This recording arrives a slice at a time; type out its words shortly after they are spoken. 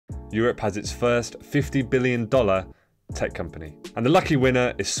Europe has its first $50 billion tech company. And the lucky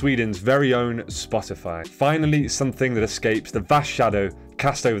winner is Sweden's very own Spotify. Finally, something that escapes the vast shadow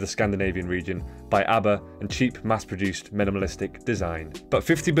cast over the Scandinavian region by ABBA and cheap, mass-produced, minimalistic design. But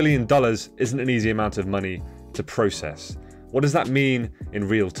 $50 billion isn't an easy amount of money to process. What does that mean in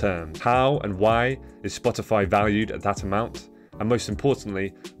real terms? How and why is Spotify valued at that amount? And most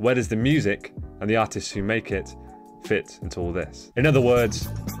importantly, where does the music and the artists who make it fit into all this? In other words,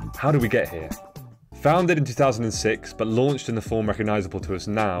 how do we get here? Founded in 2006, but launched in the form recognisable to us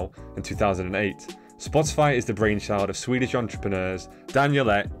now in 2008, Spotify is the brainchild of Swedish entrepreneurs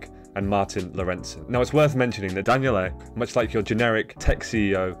Daniel Ek and Martin Lorentzen. Now it's worth mentioning that Daniel Ek, much like your generic tech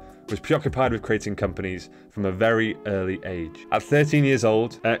CEO, was preoccupied with creating companies from a very early age. At 13 years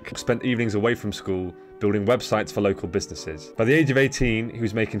old, Ek spent evenings away from school building websites for local businesses. By the age of 18, he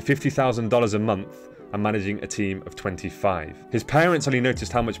was making $50,000 a month and managing a team of 25. His parents only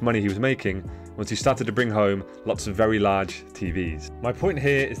noticed how much money he was making once he started to bring home lots of very large TVs. My point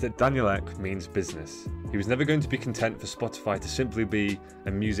here is that Daniel Ek means business. He was never going to be content for Spotify to simply be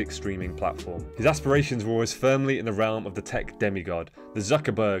a music streaming platform. His aspirations were always firmly in the realm of the tech demigod, the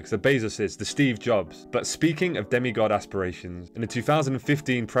Zuckerbergs, the Bezoses, the Steve Jobs. But speaking of demigod aspirations, in a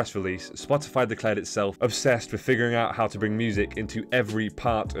 2015 press release, Spotify declared itself obsessed with figuring out how to bring music into every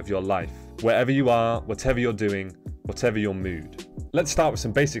part of your life. Wherever you are, whatever you're doing, whatever your mood. Let's start with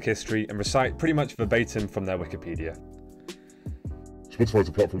some basic history and recite pretty much verbatim from their Wikipedia. Spotify is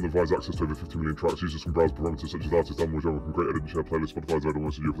a platform that provides access to over 50 million tracks. Users can browse parameters such as artists, album, genre, can create, edit and share playlists. Spotify is available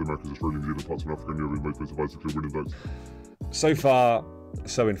in Europe, the Americas, Australia, New Zealand, parts of Africa, and Europe, and most devices include Windows Docs. So far,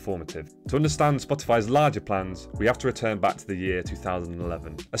 so informative. To understand Spotify's larger plans, we have to return back to the year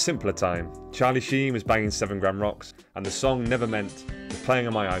 2011. A simpler time. Charlie Sheen was banging 7-gram rocks, and the song Never Meant was playing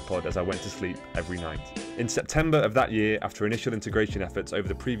on my iPod as I went to sleep every night. In September of that year, after initial integration efforts over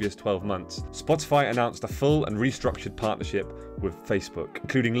the previous 12 months, Spotify announced a full and restructured partnership with Facebook,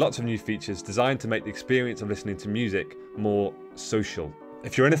 including lots of new features designed to make the experience of listening to music more social.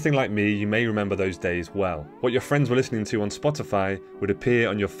 If you're anything like me, you may remember those days well. What your friends were listening to on Spotify would appear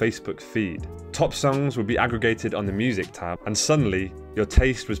on your Facebook feed. Top songs would be aggregated on the music tab, and suddenly, your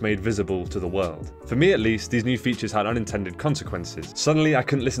taste was made visible to the world. For me at least, these new features had unintended consequences. Suddenly, I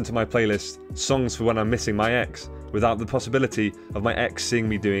couldn't listen to my playlist, Songs for When I'm Missing My Ex, without the possibility of my ex seeing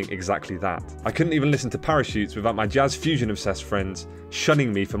me doing exactly that. I couldn't even listen to Parachutes without my jazz fusion obsessed friends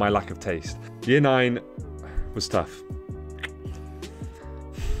shunning me for my lack of taste. Year 9 was tough.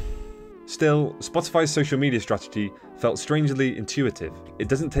 Still, Spotify's social media strategy felt strangely intuitive. It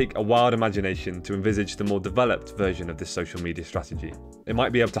doesn't take a wild imagination to envisage the more developed version of this social media strategy. It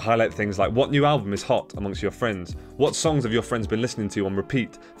might be able to highlight things like what new album is hot amongst your friends, what songs have your friends been listening to on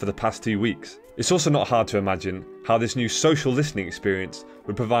repeat for the past 2 weeks. It's also not hard to imagine how this new social listening experience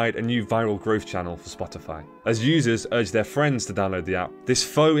would provide a new viral growth channel for Spotify. As users urge their friends to download the app, this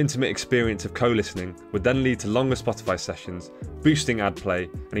faux intimate experience of co-listening would then lead to longer Spotify sessions, boosting ad play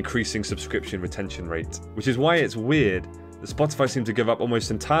and increasing subscription retention rate. Which is why it's weird that Spotify seemed to give up almost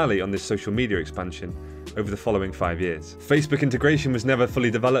entirely on this social media expansion over the following 5 years. Facebook integration was never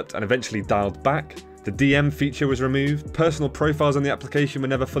fully developed and eventually dialed back. The DM feature was removed, personal profiles on the application were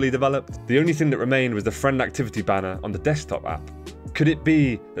never fully developed. The only thing that remained was the friend activity banner on the desktop app. Could it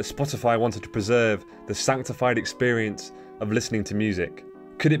be that Spotify wanted to preserve the sanctified experience of listening to music?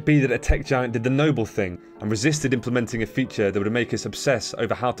 Could it be that a tech giant did the noble thing and resisted implementing a feature that would make us obsess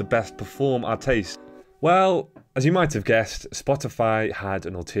over how to best perform our taste? Well, as you might have guessed, Spotify had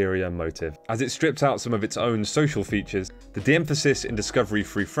an ulterior motive. As it stripped out some of its own social features, the de-emphasis in discovery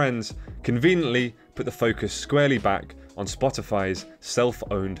through friends conveniently put the focus squarely back on Spotify's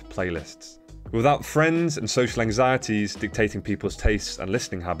self-owned playlists. Without friends and social anxieties dictating people's tastes and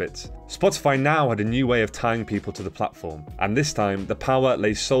listening habits, Spotify now had a new way of tying people to the platform, and this time the power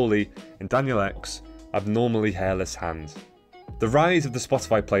lay solely in Daniel Ek's abnormally hairless hands. The rise of the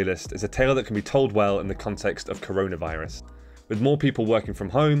Spotify playlist is a tale that can be told well in the context of coronavirus. With more people working from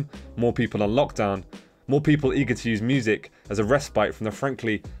home, more people on lockdown, more people eager to use music as a respite from the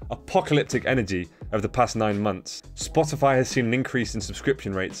frankly apocalyptic energy of the past 9 months, Spotify has seen an increase in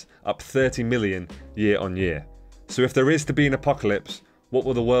subscription rates up 30 million year on year. So if there is to be an apocalypse, what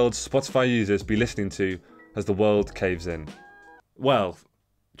will the world's Spotify users be listening to as the world caves in? Well,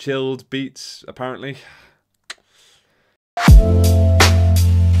 chilled beats, apparently.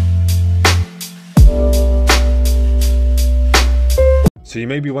 So you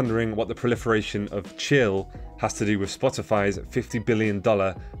may be wondering what the proliferation of chill has to do with Spotify's $50 billion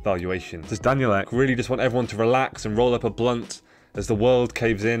valuation. Does Daniel Ek really just want everyone to relax and roll up a blunt as the world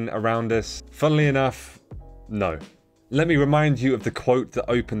caves in around us? Funnily enough, no. Let me remind you of the quote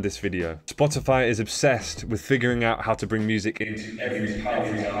that opened this video. Spotify is obsessed with figuring out how to bring music into every part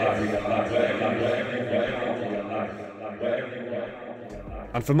of your life.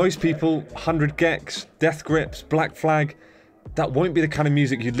 And for most people, 100 Gex, Death Grips, Black Flag, that won't be the kind of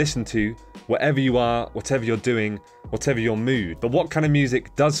music you'd listen to wherever you are, whatever you're doing, whatever your mood. But what kind of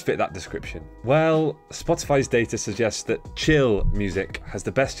music does fit that description? Well, Spotify's data suggests that chill music has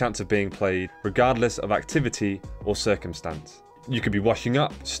the best chance of being played regardless of activity or circumstance. You could be washing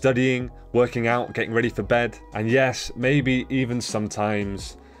up, studying, working out, getting ready for bed, and yes, maybe even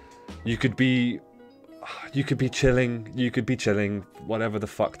sometimes you could be chilling, whatever the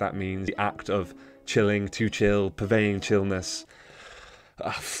fuck that means. The act of chilling, to chill, purveying chillness.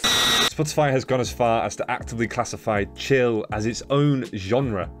 Spotify has gone as far as to actively classify chill as its own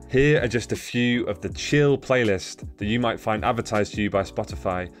genre. Here are just a few of the chill playlists that you might find advertised to you by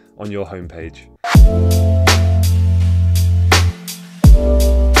Spotify on your homepage.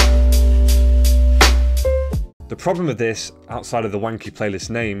 The problem with this, outside of the wanky playlist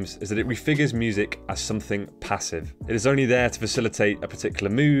names, is that it refigures music as something passive. It is only there to facilitate a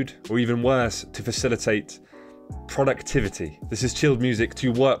particular mood, or even worse, to facilitate productivity. This is chilled music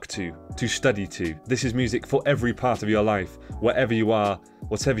to work to study to. This is music for every part of your life, wherever you are,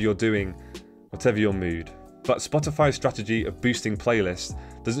 whatever you're doing, whatever your mood. But Spotify's strategy of boosting playlists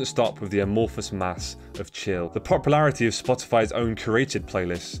doesn't stop with the amorphous mass of chill. The popularity of Spotify's own curated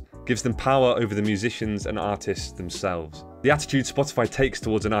playlists gives them power over the musicians and artists themselves. The attitude Spotify takes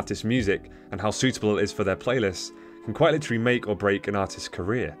towards an artist's music and how suitable it is for their playlists can quite literally make or break an artist's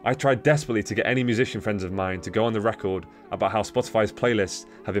career. I tried desperately to get any musician friends of mine to go on the record about how Spotify's playlists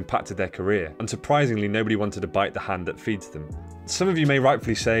have impacted their career. Unsurprisingly, nobody wanted to bite the hand that feeds them. Some of you may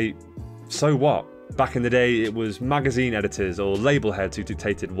rightfully say, so what? Back in the day, it was magazine editors or label heads who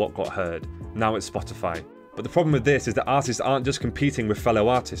dictated what got heard. Now it's Spotify. But the problem with this is that artists aren't just competing with fellow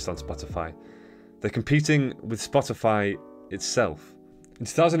artists on Spotify. They're competing with Spotify itself. In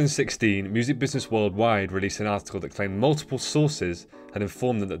 2016, Music Business Worldwide released an article that claimed multiple sources had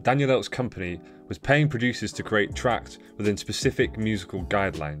informed them that Daniel Elk's company was paying producers to create tracks within specific musical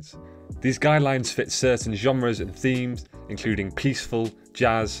guidelines. These guidelines fit certain genres and themes, including peaceful,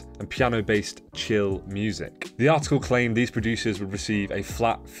 jazz, and piano-based chill music. The article claimed these producers would receive a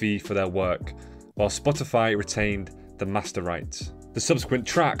flat fee for their work, while Spotify retained the master rights. The subsequent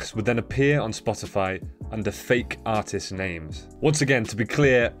tracks would then appear on Spotify under fake artist names. Once again, to be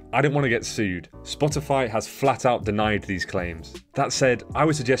clear, I didn't want to get sued. Spotify has flat out denied these claims. That said, I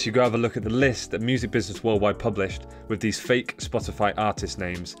would suggest you go have a look at the list that Music Business Worldwide published with these fake Spotify artist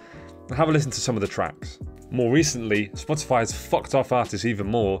names and have a listen to some of the tracks. More recently, Spotify has fucked off artists even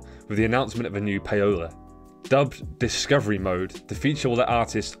more with the announcement of a new payola. Dubbed Discovery Mode, the feature will let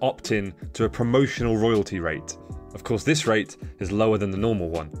artists opt in to a promotional royalty rate. Of course, this rate is lower than the normal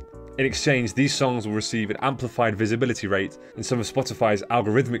one. In exchange, these songs will receive an amplified visibility rate in some of Spotify's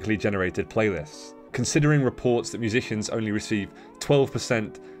algorithmically generated playlists. Considering reports that musicians only receive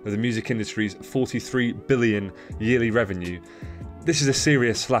 12% of the music industry's $43 billion yearly revenue, this is a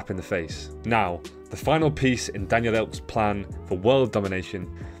serious slap in the face. Now, the final piece in Daniel Elk's plan for world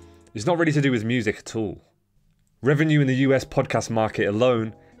domination is not really to do with music at all. Revenue in the US podcast market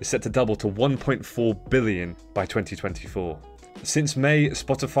alone is set to double to $1.4 billion by 2024. Since May,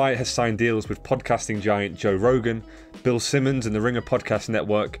 Spotify has signed deals with podcasting giant Joe Rogan, Bill Simmons and the Ringer Podcast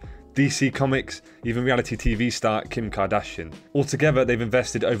Network, DC Comics, even reality TV star Kim Kardashian. Altogether, they've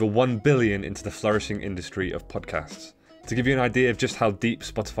invested over $1 billion into the flourishing industry of podcasts. To give you an idea of just how deep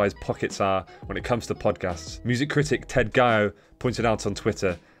Spotify's pockets are when it comes to podcasts, music critic Ted Gio pointed out on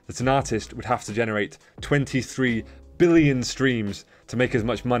Twitter that an artist would have to generate 23 billion streams to make as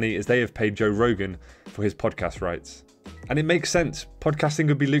much money as they have paid Joe Rogan for his podcast rights. And it makes sense. Podcasting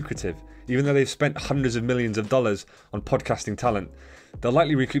would be lucrative. Even though they've spent hundreds of millions of dollars on podcasting talent, they'll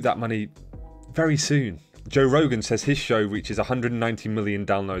likely recoup that money very soon. Joe Rogan says his show reaches 190 million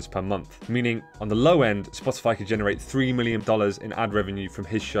downloads per month, meaning on the low end, Spotify could generate $3 million in ad revenue from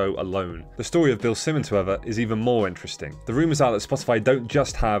his show alone. The story of Bill Simmons, however, is even more interesting. The rumours are that Spotify don't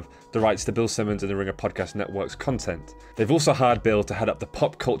just have the rights to Bill Simmons and the Ringer Podcast Network's content. They've also hired Bill to head up the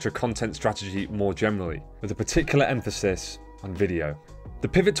pop culture content strategy more generally, with a particular emphasis on video. The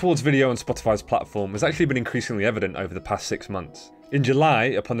pivot towards video on Spotify's platform has actually been increasingly evident over the past 6 months. In July,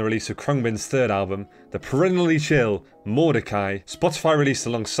 upon the release of Khruangbin's third album, the perennially chill Mordecai, Spotify released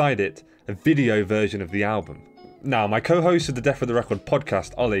alongside it a video version of the album. Now, my co-host of the Death of the Record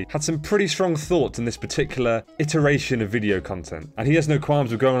podcast, Ollie, had some pretty strong thoughts on this particular iteration of video content, and he has no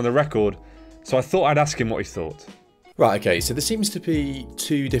qualms with going on the record, so I thought I'd ask him what he thought. Right, okay, so there seems to be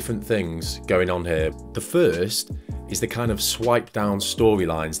two different things going on here. The first is the kind of swipe down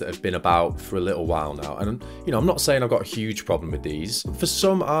storylines that have been about for a little while now. And, you know, I'm not saying I've got a huge problem with these. For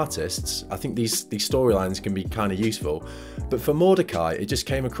some artists, I think these storylines can be kind of useful. But for Mordecai, it just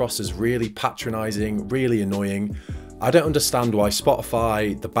came across as really patronising, really annoying. I don't understand why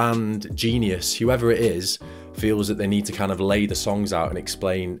Spotify, the band, Genius, whoever it is, feels that they need to kind of lay the songs out and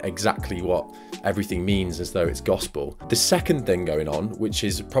explain exactly what everything means as though it's gospel. The second thing going on, which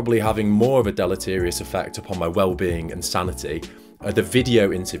is probably having more of a deleterious effect upon my well-being and sanity, are the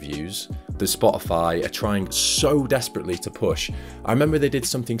video interviews that Spotify are trying so desperately to push. I remember they did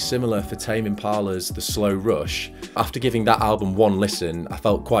something similar for Tame Impala's The Slow Rush. After giving that album one listen, I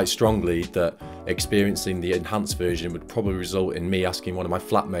felt quite strongly that experiencing the enhanced version would probably result in me asking one of my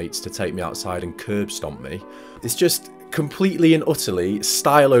flatmates to take me outside and curb stomp me. It's just completely and utterly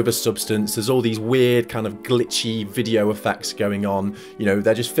style over substance. There's all these weird kind of glitchy video effects going on. You know,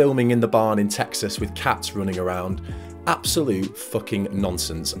 they're just filming in the barn in Texas with cats running around. Absolute fucking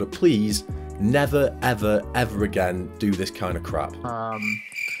nonsense. But please, never, ever, ever again do this kind of crap.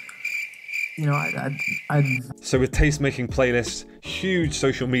 You know, So with taste-making playlists, huge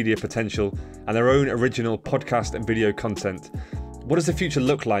social media potential, and their own original podcast and video content, what does the future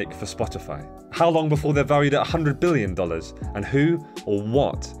look like for Spotify? How long before they're valued at $100 billion? And who or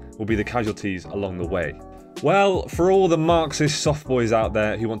what will be the casualties along the way? Well, for all the Marxist softboys out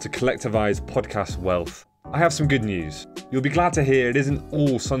there who want to collectivise podcast wealth, I have some good news. You'll be glad to hear it isn't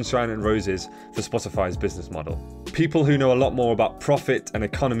all sunshine and roses for Spotify's business model. People who know a lot more about profit and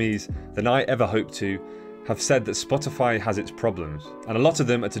economies than I ever hoped to have said that Spotify has its problems, and a lot of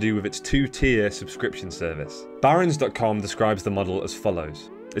them are to do with its two-tier subscription service. Barron's.com describes the model as follows.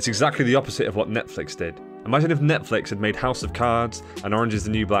 It's exactly the opposite of what Netflix did. Imagine if Netflix had made House of Cards and Orange is the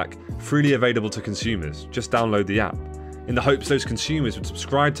New Black freely available to consumers. Just download the app, in the hopes those consumers would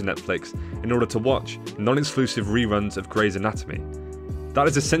subscribe to Netflix in order to watch non-exclusive reruns of Grey's Anatomy. That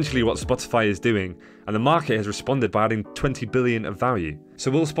is essentially what Spotify is doing, and the market has responded by adding $20 billion of value.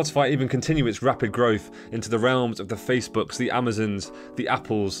 So will Spotify even continue its rapid growth into the realms of the Facebooks, the Amazons, the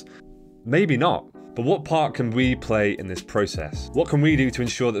Apples? Maybe not. But what part can we play in this process? What can we do to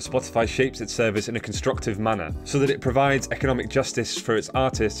ensure that Spotify shapes its service in a constructive manner, so that it provides economic justice for its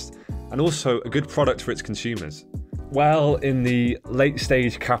artists and also a good product for its consumers? Well, in the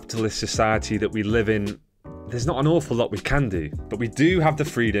late-stage capitalist society that we live in, there's not an awful lot we can do, but we do have the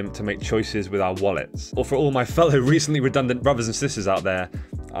freedom to make choices with our wallets. Or for all my fellow recently redundant brothers and sisters out there,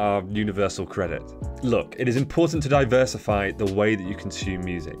 our universal credit. Look, it is important to diversify the way that you consume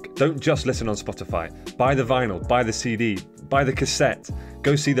music. Don't just listen on Spotify. Buy the vinyl, buy the CD, buy the cassette,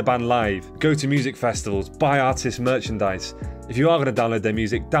 go see the band live, go to music festivals, buy artist merchandise. If you are going to download their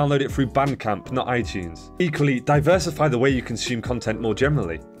music, download it through Bandcamp, not iTunes. Equally, diversify the way you consume content more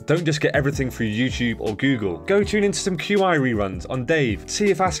generally. Don't just get everything through YouTube or Google. Go tune into some QI reruns on Dave.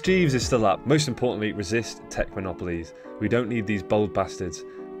 See if Ask Jeeves is still up. Most importantly, resist tech monopolies. We don't need these bold bastards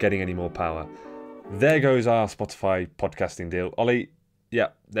getting any more power. There goes our Spotify podcasting deal. Ollie, yeah,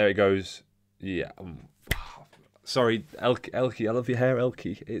 there it goes. Yeah. Sorry, Elkie, I love your hair,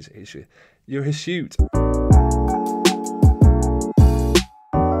 Elkie. You're his shoot.